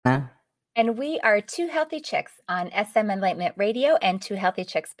And we are Two Healthy Chicks on SM Enlightenment Radio and Two Healthy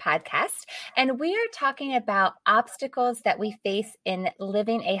Chicks podcast. And we are talking about obstacles that we face in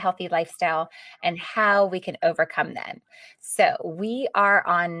living a healthy lifestyle and how we can overcome them. So we are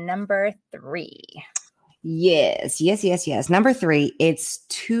on number 3. Yes. Number 3, it's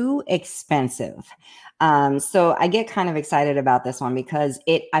too expensive. So I get kind of excited about this one because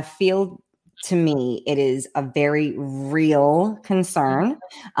I feel to me, it is a very real concern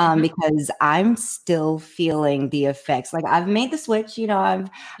because I'm still feeling the effects. Like I've made the switch, I'm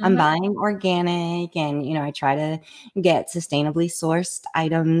buying organic and, I try to get sustainably sourced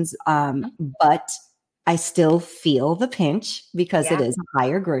items. But I still feel the pinch because it is a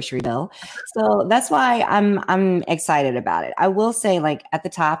higher grocery bill. So that's why I'm excited about it. I will say, like at the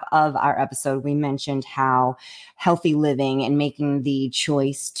top of our episode, we mentioned how healthy living and making the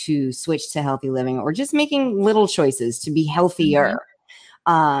choice to switch to healthy living or just making little choices to be healthier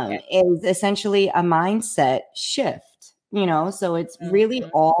is essentially a mindset shift. So it's really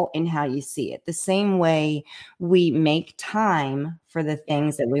all in how you see it. The same way we make time for the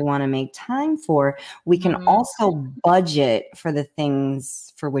things that we want to make time for, we can also budget for the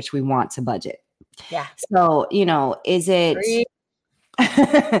things for which we want to budget. Yeah. So, is it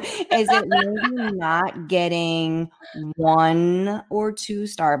maybe not getting 1 or 2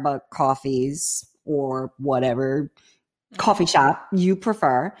 Starbucks coffees or whatever coffee shop you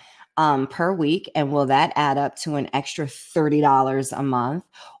prefer per week? And will that add up to an extra $30 a month?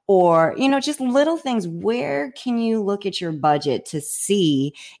 Or, just little things. Where can you look at your budget to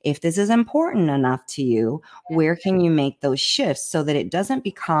see if this is important enough to you? Where can you make those shifts so that it doesn't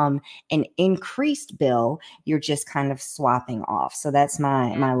become an increased bill? You're just kind of swapping off. So that's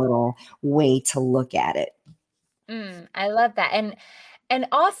my little way to look at it. I love that. And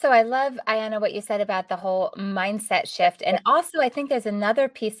also, I love, Ayanna, what you said about the whole mindset shift. And also, I think there's another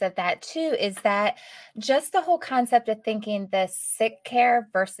piece of that too, is that just the whole concept of thinking the sick care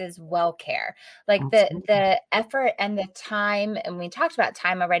versus well care, like the effort and the time, and we talked about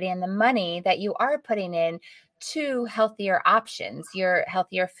time already, and the money that you are putting in to healthier options, your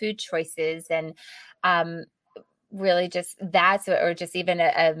healthier food choices, and really just that's, or just even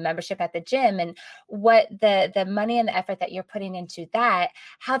a membership at the gym, and what the money and the effort that you're putting into that,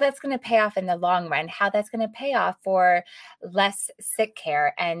 how that's going to pay off in the long run, how that's going to pay off for less sick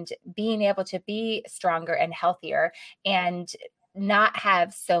care and being able to be stronger and healthier and not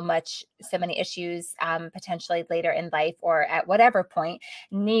have so many issues potentially later in life or at whatever point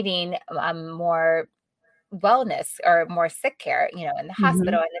needing more wellness or more sick care, in the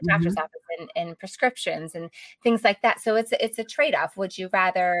hospital, in the doctor's office, and prescriptions and things like that. So it's a trade-off. Would you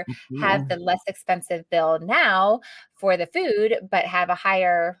rather have the less expensive bill now for the food, but have a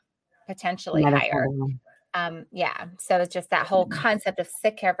potentially higher? So it's just that whole concept of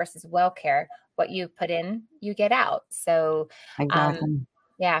sick care versus well care. What you put in, you get out. So exactly.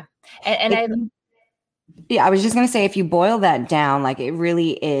 I was just going to say, if you boil that down, like it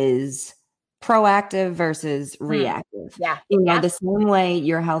really is proactive versus reactive. The same way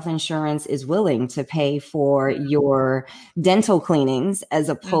your health insurance is willing to pay for your dental cleanings as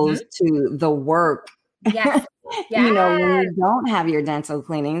opposed to the work. When you don't have your dental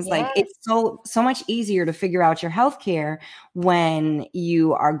cleanings, like it's so much easier to figure out your health care when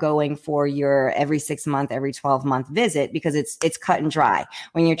you are going for your every 6 month, every 12-month visit, because it's cut and dry.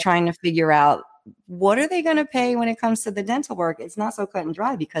 When you're trying to figure out what are they going to pay when it comes to the dental work, it's not so cut and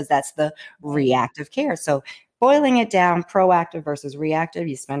dry because that's the reactive care. So boiling it down, proactive versus reactive,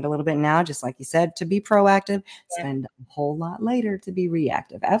 you spend a little bit now, just like you said, to be proactive, spend a whole lot later to be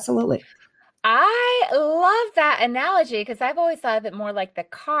reactive. Absolutely. I love that analogy because I've always thought of it more like the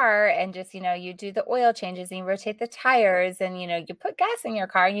car, and just, you do the oil changes and you rotate the tires and, you put gas in your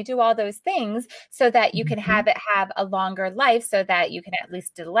car and you do all those things so that you can have it have a longer life, so that you can at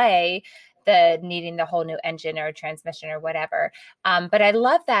least delay the needing the whole new engine or transmission or whatever. But I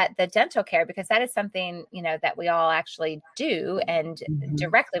love that the dental care, because that is something, that we all actually do and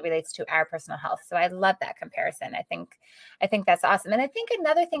directly relates to our personal health. So I love that comparison. I think that's awesome. And I think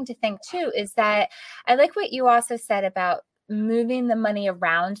another thing to think too is that I like what you also said about moving the money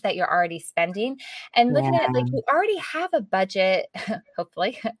around that you're already spending and looking at it like you already have a budget,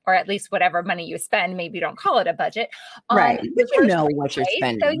 hopefully, or at least whatever money you spend, maybe you don't call it a budget. Right. But you know what you're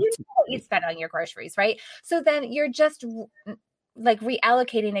spending. So you know what you spend on your groceries, right? So then you're just like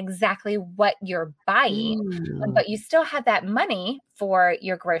reallocating exactly what you're buying, but you still have that money for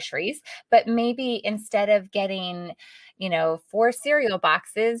your groceries, but maybe instead of getting, 4 cereal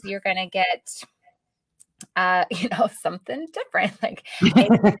boxes, you're going to get something different like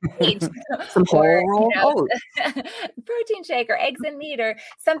eggs and meat Some or, whole oats. protein shake or eggs and meat or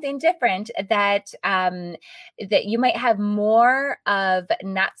something different that you might have more of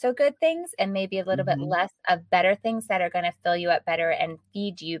not so good things and maybe a little bit Mhm. less of better things that are going to fill you up better and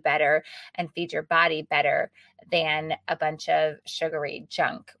feed you better and feed your body better than a bunch of sugary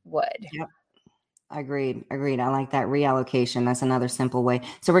junk would. Yep. Agreed. Agreed. I like that reallocation. That's another simple way.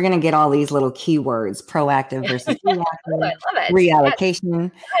 So we're going to get all these little keywords: proactive versus Oh, I reactive, love it. Yes, reallocation.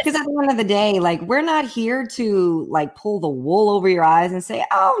 Because yes. at the end of the day, like we're not here to like pull the wool over your eyes and say,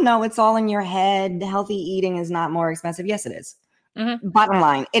 "Oh no, it's all in your head. Healthy eating is not more expensive." Yes, it is. Mhm. Bottom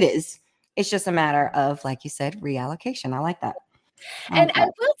line, it is. It's just a matter of, like you said, reallocation. I like that. I And like I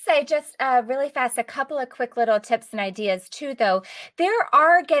that. will say just really fast, a couple of quick little tips and ideas too, though. There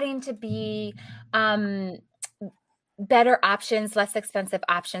are getting to be um, better options, less expensive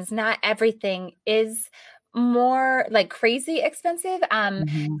options. Not everything is more like crazy expensive.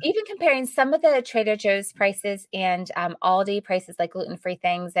 Mhm. Even comparing some of the Trader Joe's prices and Aldi prices, like gluten-free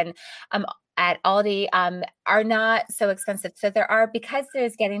things, and um, at Aldi are not so expensive. So there are, because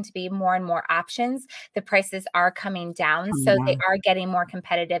there's getting to be more and more options, the prices are coming down. Coming So they down. are getting more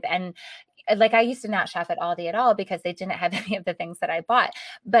competitive. And like I used to not shop at Aldi at all because they didn't have any of the things that I bought,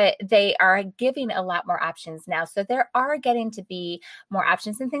 but they are giving a lot more options now. So there are getting to be more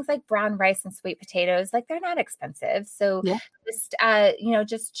options and things like brown rice and sweet potatoes, like they're not expensive. So Yeah.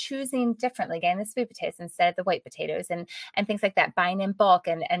 just choosing differently, getting the sweet potatoes instead of the white potatoes and things like that, buying in bulk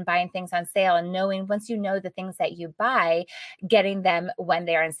and buying things on sale and knowing once you know the things that you buy, getting them when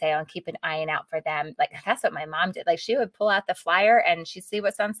they're on sale and keep an eye out for them. Like that's what my mom did. Like she would pull out the flyer and she'd see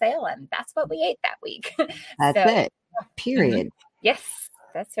what's on sale and that's what we ate that week. That's So it. mhm. Period. Yes,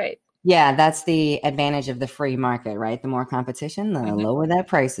 that's right. Yeah, that's the advantage of the free market, right? The more competition, the Mhm. lower that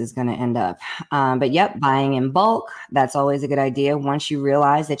price is going to end up. But yep, buying in bulk, that's always a good idea. Once you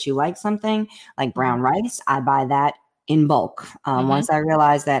realize that you like something like Mhm. brown rice, I buy that in bulk. Mhm. Once I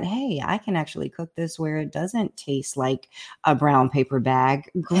realize that, hey, I can actually cook this where it doesn't taste like a brown paper bag,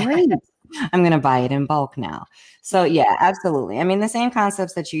 great. I'm going to buy it in bulk now. So, yeah, absolutely. I mean, the same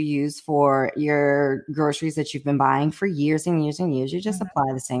concepts that you use for your groceries that you've been buying for years and years and years, you just Mhm.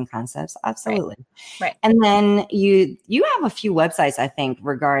 apply the same concepts. Right, Absolutely. right. And then you have a few websites, I think,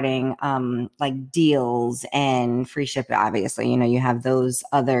 regarding like deals and free shipping. Obviously, you have those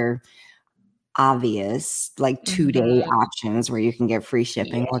other obvious like 2-day Mhm. options where you can get free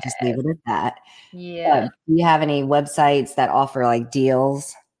shipping. We'll just leave Yes. it at that. But Yeah. do you have any websites that offer like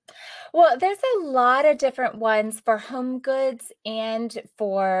deals? Well, there's a lot of different ones for home goods and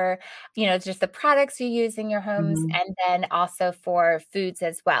for, just the products you use in your homes Mhm. and then also for foods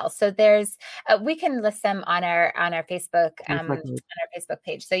as well. So we can list them on our Facebook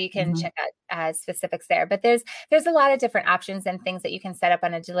page. So you can Mhm. check out specifics there. But there's a lot of different options and things that you can set up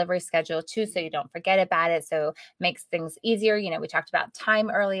on a delivery schedule too, so you don't forget about it. So makes things easier. We talked about time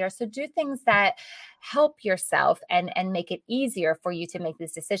earlier. So do things that help yourself and make it easier for you to make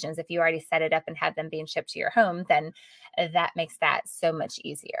these decisions. If you already set it up and have them being shipped to your home, then that makes that so much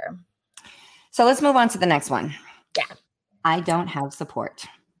easier. So let's move on to the next one. Yeah. I don't have support.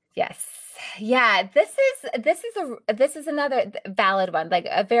 Yes. Yeah, this is another valid one, like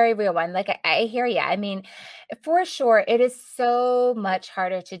a very real one. Like I hear you. I mean, for sure, it is so much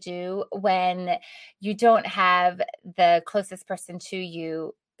harder to do when you don't have the closest person to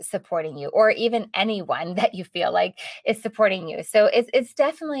you supporting you or even anyone that you feel like is supporting you. So it's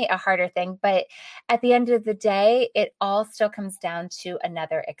definitely a harder thing, but at the end of the day, it all still comes down to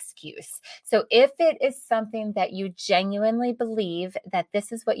another excuse. So if it is something that you genuinely believe that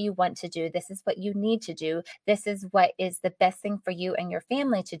this is what you want to do, this is what you need to do, this is what is the best thing for you and your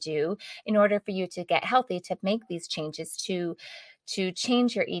family to do in order for you to get healthy, to make these changes, to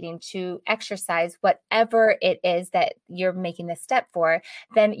change your eating, to exercise, whatever it is that you're making the step for,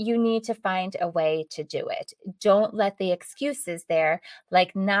 then you need to find a way to do it. Don't let the excuses there,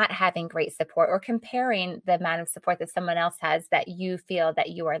 like not having great support or comparing the amount of support that someone else has that you feel that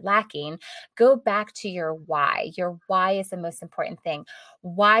you are lacking. Go back to your why. Your why is the most important thing.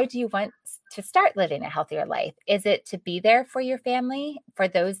 Why do you want to start living a healthier life? Is it to be there for your family, for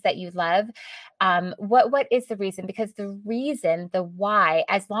those that you love? What is the reason? Because the reason, the why,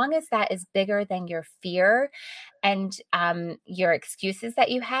 as long as that is bigger than your fear and your excuses that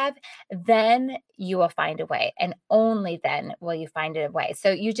you have, then you will find a way. And only then will you find a way.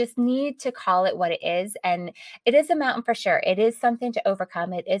 So you just need to call it what it is. And it is a mountain for sure. It is something to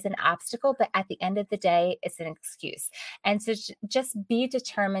overcome. It is an obstacle, but at the end of the day, it's an excuse. And so just be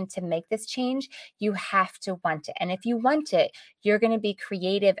determined to make this change. You have to want it. And if you want it, you're going to be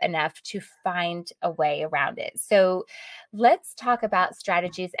creative enough to find find a way around it. So let's talk about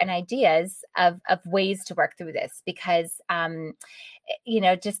strategies and ideas of ways to work through this, because,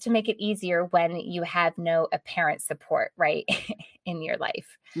 just to make it easier when you have no apparent support, right, in your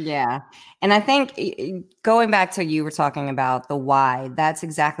life. Yeah. And I think going back to you were talking about the why, that's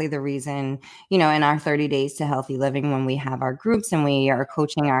exactly the reason, in our 30 days to healthy living, when we have our groups and we are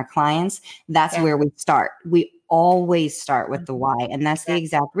coaching our clients, that's where we start. We always start with the why. And that's the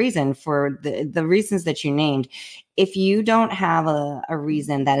exact reason for the reasons that you named. If you don't have a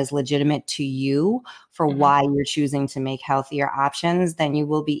reason that is legitimate to you for why you're choosing to make healthier options, then you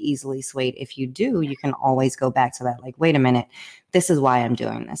will be easily swayed. If you do, you can always go back to that. Like, wait a minute, this is why I'm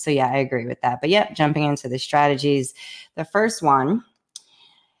doing this. So yeah, I agree with that. But yeah, jumping into the strategies, the first one,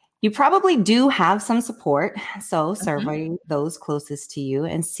 you probably do have some support. So survey those closest to you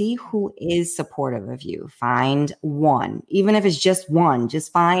and see who is supportive of you. Find one, even if it's just one,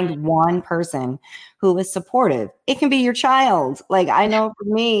 just find one person who is supportive. It can be your child. Like, I know for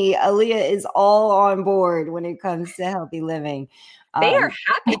me, Aaliyah is all on board when it comes to healthy living. They are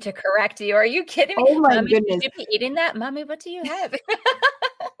happy to correct you. Are you kidding me? Oh my Mommy, goodness. should you be eating that? Mommy, what do you have?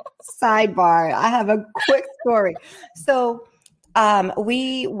 Sidebar. I have a quick story. So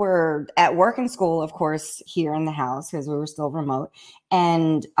we were at work and school, of course, here in the house because we were still remote.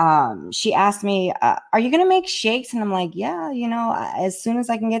 And she asked me, are you going to make shakes? And I'm like, yeah, as soon as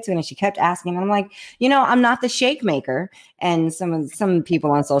I can get to it. And she kept asking. And I'm like, I'm not the shake maker. And some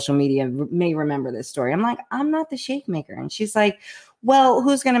people on social media may remember this story. I'm like, I'm not the shake maker. And she's like, well,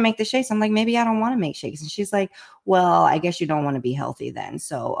 who's going to make the shakes? I'm like, maybe I don't want to make shakes. And she's like, well, I guess you don't want to be healthy then.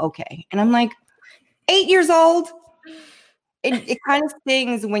 So, okay. And I'm like, 8 years old. It kind of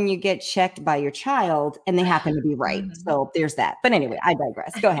stings when you get checked by your child and they happen to be right. So there's that. But anyway, I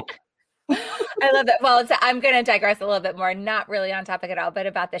digress. Go ahead. I love that. Well, I'm going to digress a little bit more, not really on topic at all, but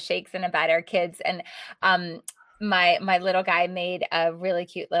about the shakes and about our kids. And my little guy made a really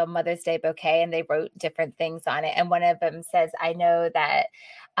cute little Mother's Day bouquet, and they wrote different things on it. And one of them says, I know that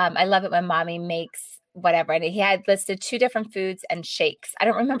I love it when mommy makes whatever. And he had listed 2 different foods and shakes. I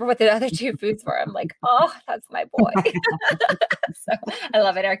don't remember what the other 2 foods were. I'm like, oh, that's my boy. So I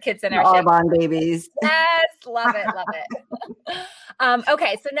love it. Our kids and our Arbonne babies. Yes, love it, love it.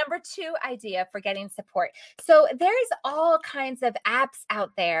 Okay, so number 2 idea for getting support. So there's all kinds of apps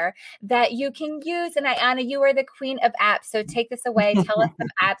out there that you can use. And Ayanna, you are the queen of apps. So take this away. Tell us some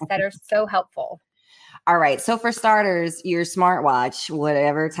apps that are so helpful. All right. So for starters, your smartwatch,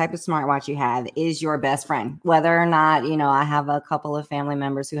 whatever type of smartwatch you have, is your best friend. Whether or not, I have a couple of family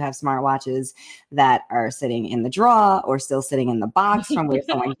members who have smartwatches that are sitting in the drawer or still sitting in the box from where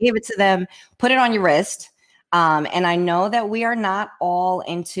someone gave it to them. Put it on your wrist. And I know that we are not all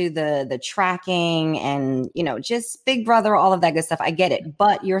into the tracking and, just Big Brother, all of that good stuff. I get it.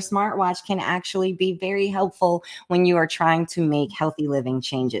 But your smartwatch can actually be very helpful when you are trying to make healthy living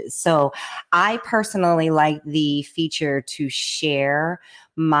changes. So I personally like the feature to share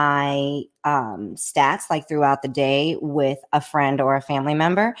my stats like throughout the day with a friend or a family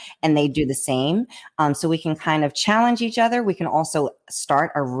member, and they do the same. So we can kind of challenge each other. We can also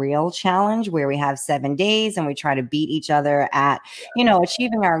start a real challenge where we have 7 days and we try to beat each other at,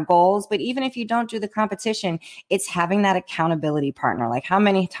 achieving our goals. But even if you don't do the competition, it's having that accountability partner. Like, how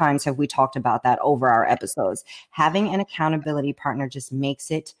many times have we talked about that over our episodes? Having an accountability partner just makes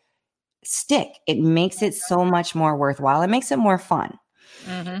it stick. It makes it so much more worthwhile. It makes it more fun.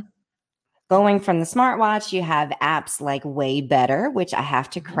 Going from the smartwatch, you have apps like Way Better, which I have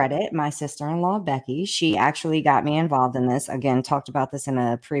to credit my sister-in-law, Becky. She actually got me involved in this. Again, talked about this in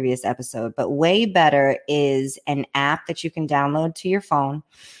a previous episode, but Way Better is an app that you can download to your phone.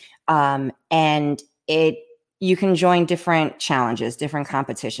 And you can join different challenges, different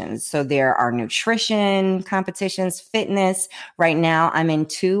competitions. So there are nutrition competitions, fitness. Right now, I'm in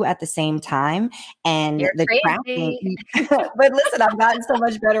 2 at the same time. And You're the crazy. tracking, but listen, I've gotten so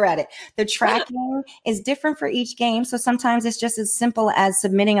much better at it. The tracking is different for each game. So sometimes it's just as simple as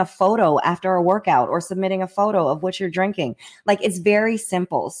submitting a photo after a workout or submitting a photo of what you're drinking. Like, it's very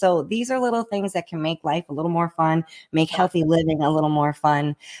simple. So these are little things that can make life a little more fun, make healthy living a little more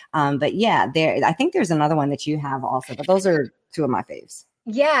fun. But yeah, I think there's another one that you have also, but those are 2 of my faves.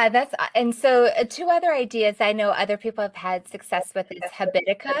 Yeah, and so 2 other ideas I know other people have had success with is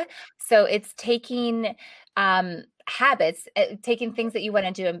Habitica. So it's taking habits, taking things that you want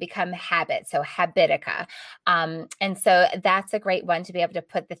to do and become habits. So Habitica. And so that's a great one to be able to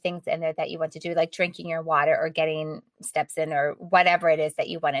put the things in there that you want to do, like drinking your water or getting steps in or whatever it is that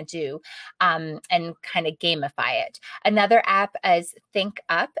you want to do, and kind of gamify it. Another app is Think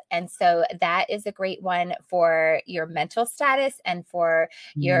Up. And so that is a great one for your mental status and for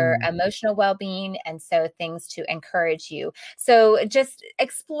your emotional well-being. And so things to encourage you. So just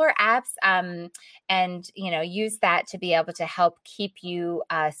explore apps, and, use that to be able to help keep you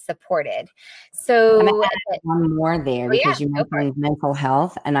supported. I'm gonna So, add one more there oh yeah, because you go for it. mentioned mental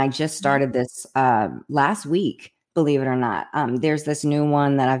health, and I just started this last week. Believe it or not, there's this new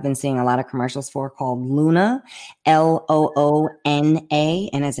one that I've been seeing a lot of commercials for called Luna, Loona,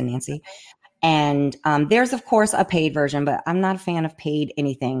 and as in Nancy. And there's, of course, a paid version, but I'm not a fan of paid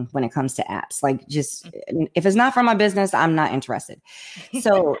anything when it comes to apps. Like, just if it's not for my business, I'm not interested.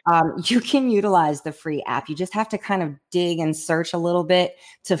 So you can utilize the free app. You just have to kind of dig and search a little bit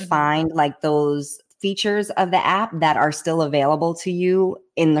to find like those features of the app that are still available to you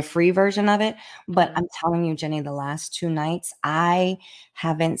in the free version of it. But I'm telling you, Jenny, the last 2 nights, I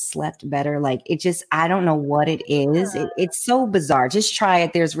haven't slept better. Like, it just, I don't know what it is. It's so bizarre. Just try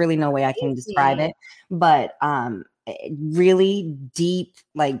it. There's really no way I can describe it. But really deep,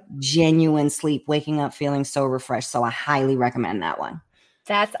 like genuine sleep, waking up feeling so refreshed. So I highly recommend that one.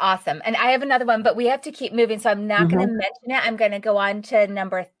 That's awesome. And I have another one, but we have to keep moving. So I'm not going to mention it. I'm going to go on to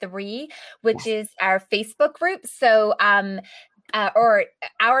number 3, which is our Facebook group. So, or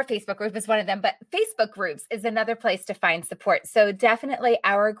our Facebook group is one of them, but Facebook groups is another place to find support. So definitely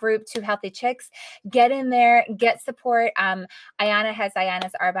our group, Two Healthy Chicks, get in there, get support. Ayana has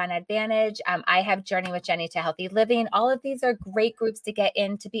Ayana's Arbonne Advantage. I have Journey with Jenny to Healthy Living. All of these are great groups to get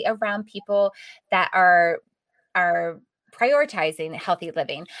in, to be around people that are prioritizing healthy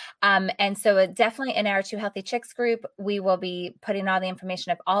living. And so definitely in our Two Healthy Chicks group, we will be putting all the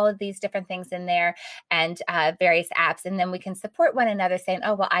information of all of these different things in there and various apps. And then we can support one another saying,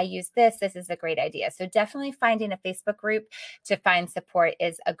 oh, well, I use this. This is a great idea. So definitely finding a Facebook group to find support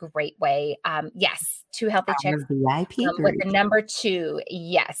is a great way. Yes. Two Healthy Chicks VIP with the number 2.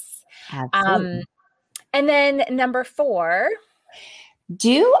 Yes. Absolutely. And then number 4,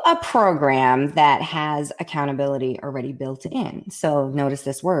 do a program that has accountability already built in. So notice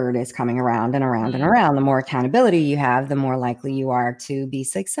this word is coming around and around and around. The more accountability you have, the more likely you are to be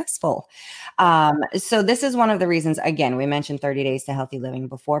successful. So this is one of the reasons, again, we mentioned 30 Days to Healthy Living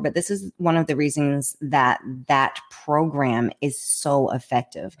before, but this is one of the reasons that that program is so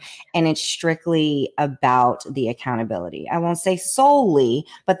effective. And it's strictly about the accountability. I won't say solely,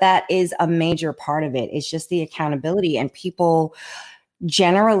 but that is a major part of it. It's just the accountability and people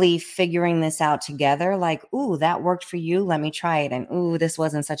generally figuring this out together, like, ooh, that worked for you, let me try it. And ooh, this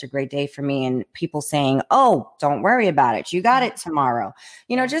wasn't such a great day for me. And people saying, oh, don't worry about it, you got it tomorrow.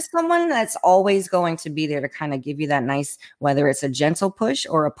 Just someone that's always going to be there to kind of give you that nice, whether it's a gentle push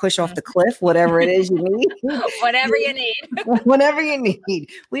or a push off the cliff, whatever it is you need. Whatever you need. Whatever you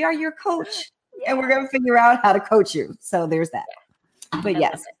need. We are your coach, and we're going to figure out how to coach you. So there's that. But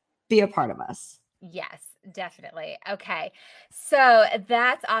yes, be a part of us. Yes, definitely. Okay. So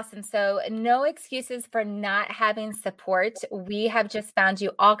that's awesome. So no excuses for not having support. We have just found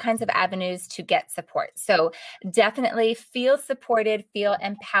you all kinds of avenues to get support. So definitely feel supported, feel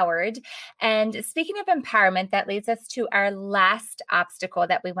empowered. And speaking of empowerment, that leads us to our last obstacle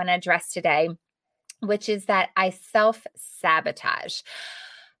that we want to address today, which is that I self-sabotage.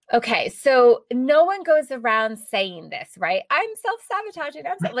 Okay, so no one goes around saying this, right? I'm self-sabotaging.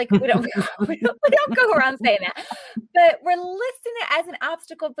 Like we don't go around saying that, but we're listing it as an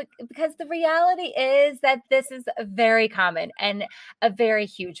obstacle because the reality is that this is very common and a very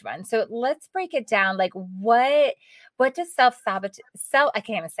huge one. So let's break it down. Like what does self-sabotage? I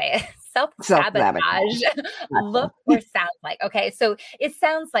can't even say it. Self-sabotage look or sound like? Okay, so it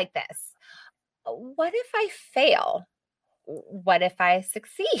sounds like this. What if I fail? What if I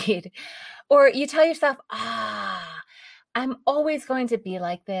succeed? Or you tell yourself, I'm always going to be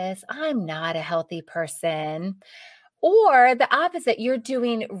like this. I'm not a healthy person. Or the opposite, you're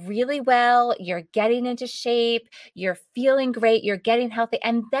doing really well, you're getting into shape, you're feeling great, you're getting healthy,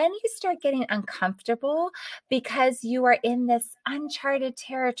 and then you start getting uncomfortable because you are in this uncharted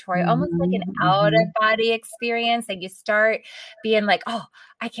territory, almost like an out-of-body experience, and you start being like, oh,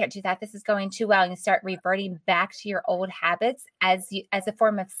 I can't do that. This is going too well. And you start reverting back to your old habits as a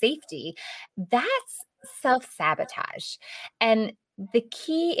form of safety. That's self-sabotage. And the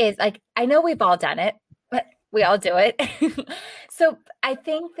key is, like, I know we've all done it, but we all do it. So I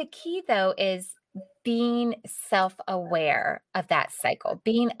think the key though is being self-aware of that cycle,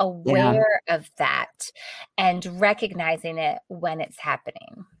 being Yeah. aware of that and recognizing it when it's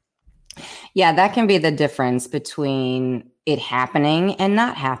happening. Yeah, that can be the difference between it happening and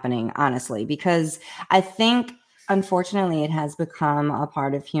not happening, honestly, because I think unfortunately it has become a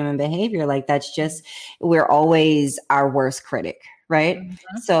part of human behavior. Like that's just, we're always our worst critic, right? Mhm,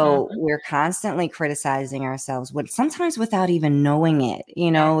 So mhm. we're constantly criticizing ourselves with sometimes without even knowing it.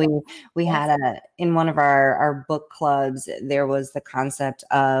 You know, Exactly. we Yes. had a in one of our book clubs, there was the concept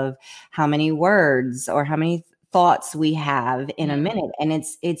of how many words or how many thoughts we have in a Mhm. minute. And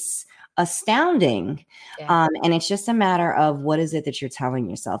it's astounding. Yeah. And it's just a matter of what is it that you're telling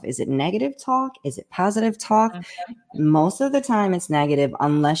yourself? Is it negative talk? Is it positive talk? Mhm. Most of the time it's negative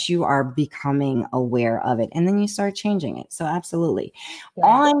unless you are becoming aware of it and then you start changing it. So absolutely. Yeah.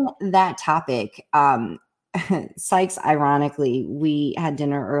 On that topic, Sykes, ironically, we had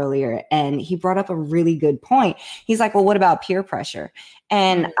dinner earlier and he brought up a really good point. He's like, well, what about peer pressure?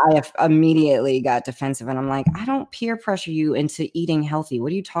 And Mm. immediately got defensive and I'm like, I don't peer pressure you into eating healthy.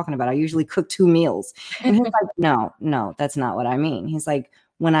 What are you talking about? I usually cook 2 meals. And he's like, no, that's not what I mean. He's like,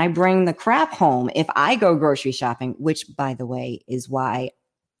 when I bring the crap home, if I go grocery shopping, which by the way is why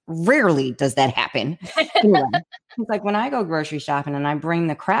rarely does that happen. Anyway, it's like when I go grocery shopping and I bring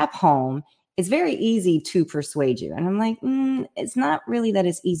the crap home, it's very easy to persuade you. And I'm like, it's not really that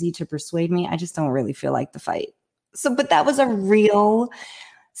it's easy to persuade me. I just don't really feel like the fight. So, but that was a real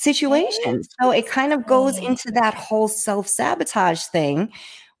situation. So it kind of goes Interesting. into that whole self-sabotage thing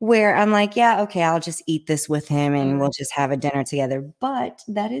where I'm like, yeah, okay, I'll just eat this with him and Mm. we'll just have a dinner together. But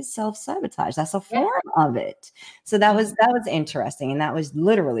that is self-sabotage. That's a Yeah. form of it. So that Mhm. was interesting. And that was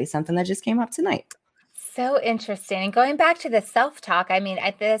literally something that just came up tonight. So interesting. And going back to the self-talk, I mean,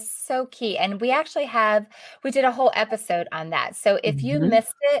 this is so key. And we did a whole episode on that. So if you Mhm.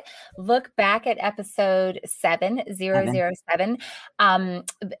 missed it, look back at episode 7007.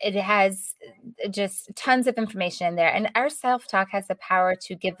 It has just tons of information in there. And our self-talk has the power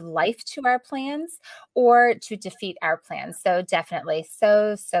to give life to our plans or to defeat our plans. So definitely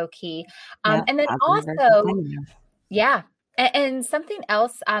so key. Yeah, And then positive versus also, negative. yeah. And something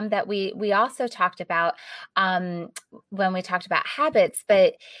else that we also talked about when we talked about habits,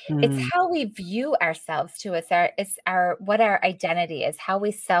 but it's Mm, how we view ourselves too. It's our what our identity is, how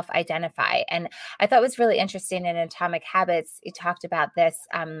we self-identify. And I thought it was really interesting in Atomic Habits. He talked about this.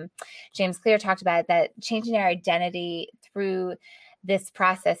 James Clear talked about it, that changing our identity through this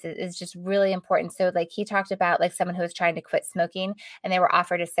process is just really important. So like he talked about like someone who was trying to quit smoking and they were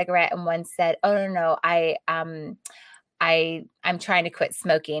offered a cigarette and one said, "Oh no, I'm trying to quit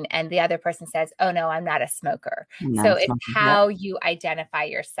smoking." And the other person says, "Oh no, I'm not a smoker." not So a it's smoker. Yep. how you identify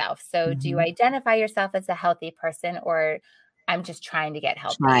yourself. So do you Mhm. identify yourself as a healthy person, or I'm just trying to get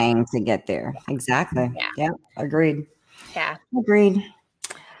healthy? Trying to get there. Exactly. Yeah. Yep. Agreed. Yeah. Agreed.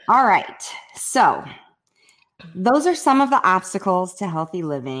 All right. So those are some of the obstacles to healthy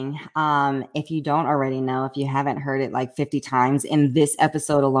living. If you don't already know, if you haven't heard it like 50 times in this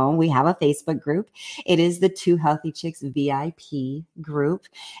episode alone, we have a Facebook group. It is the Two Healthy Chicks VIP group,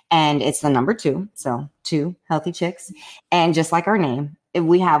 and it's the number two. So, Two Healthy Chicks. And just like our name,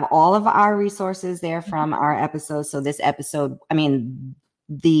 we have all of our resources there from our episodes. So, this episode, I mean,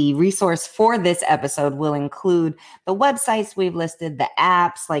 the resource for this episode will include the websites we've listed, the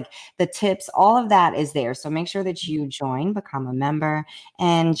apps, like the tips, all of that is there. So make sure that you join, become a member,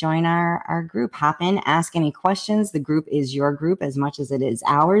 and join our group. Hop in, ask any questions. The group is your group as much as it is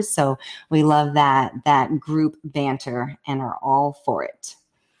ours. So we love that group banter and are all for it.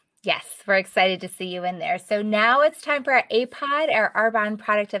 Yes, we're excited to see you in there. So now it's time for our APOD, our Arbonne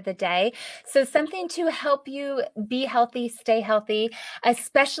product of the day. So something to help you be healthy, stay healthy,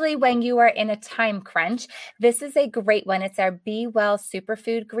 especially when you are in a time crunch. This is a great one. It's our Be Well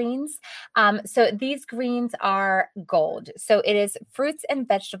Superfood Greens. So these greens are gold. So it is fruits and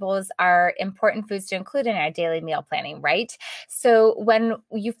vegetables are important foods to include in our daily meal planning, right? So when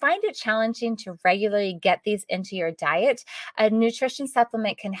you find it challenging to regularly get these into your diet, a nutrition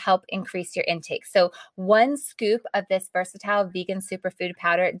supplement can help increase your intake. So one scoop of this versatile vegan superfood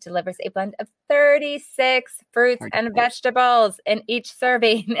powder delivers a blend of 36 fruits and vegetables in each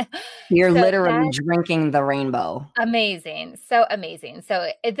serving. You're So literally that drinking the rainbow. amazing. So amazing.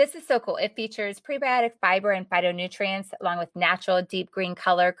 So this is so cool. It features prebiotic fiber and phytonutrients along with natural deep green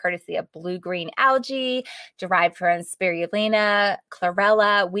color courtesy of blue-green algae derived from spirulina,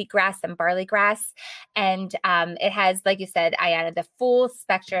 chlorella, wheatgrass, and barley grass. And it has, like you said, Ayana, the full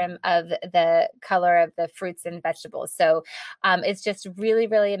spectrum spectrum of the color of the fruits and vegetables. So it's just really,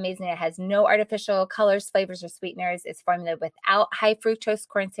 really amazing. It has no artificial colors, flavors, or sweeteners. It's formulated without high fructose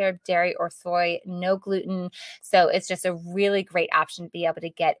corn syrup, dairy, or soy, no gluten. So it's just a really great option to be able to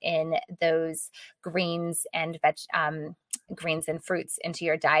get in those greens and greens and fruits into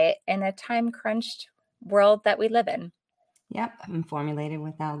your diet in a time crunched world that we live in. Yep, I'm formulated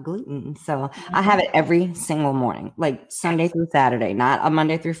without gluten. So I have it every single morning, like Sunday through Saturday, not a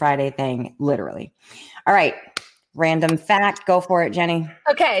Monday through Friday thing, literally. All right. Random fact. Go for it, Jenny.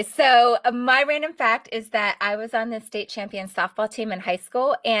 Okay. So my random fact is that I was on the state champion softball team in high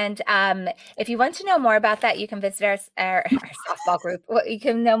school. And if you want to know more about that, you can visit our softball group. You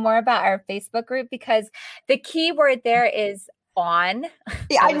can know more about our Facebook group, because the key word there is on.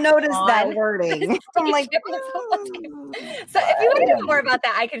 Yeah, I noticed that wording. I'm like, so if you want to know more about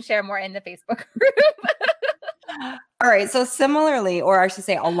that, I can share more in the Facebook group. All right. So similarly, or I should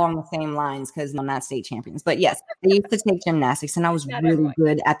say along the same lines, because I'm not state champions, but yes, I used to take gymnastics and I was really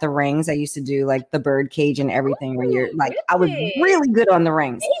good at the rings. I used to do like the bird cage and everything. Where you're like, I was really good on the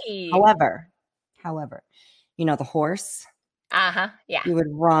rings. Hey. However, you know, the horse. Yeah. You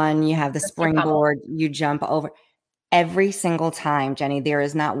would run, you have the springboard, you jump over. Every single time, Jenny, there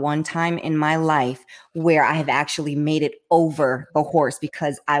is not one time in my life where I have actually made it over the horse,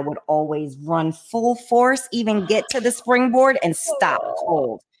 because I would always run full force, even get to the springboard and stop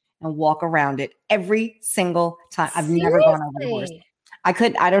cold and walk around it every single time. I've never gone over the horse. I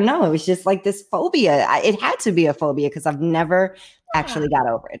don't know. It was just like this phobia. It had to be a phobia because I've never actually got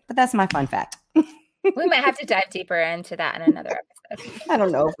over it. But that's my fun fact. We might have to dive deeper into that in another episode. I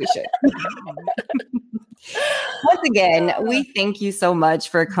don't know if we should. Once again, we thank you so much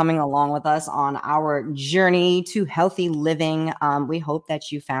for coming along with us on our journey to healthy living. We hope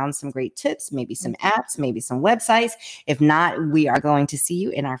that you found some great tips, maybe some apps, maybe some websites. If not, we are going to see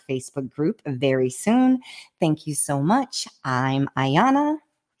you in our Facebook group very soon. Thank you so much. I'm Ayana.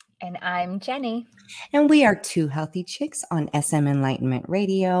 And I'm Jenny. And we are Two Healthy Chicks on SM Enlightenment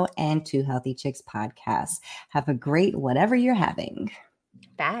Radio and Two Healthy Chicks podcast. Have a great whatever you're having.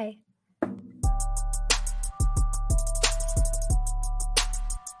 Bye.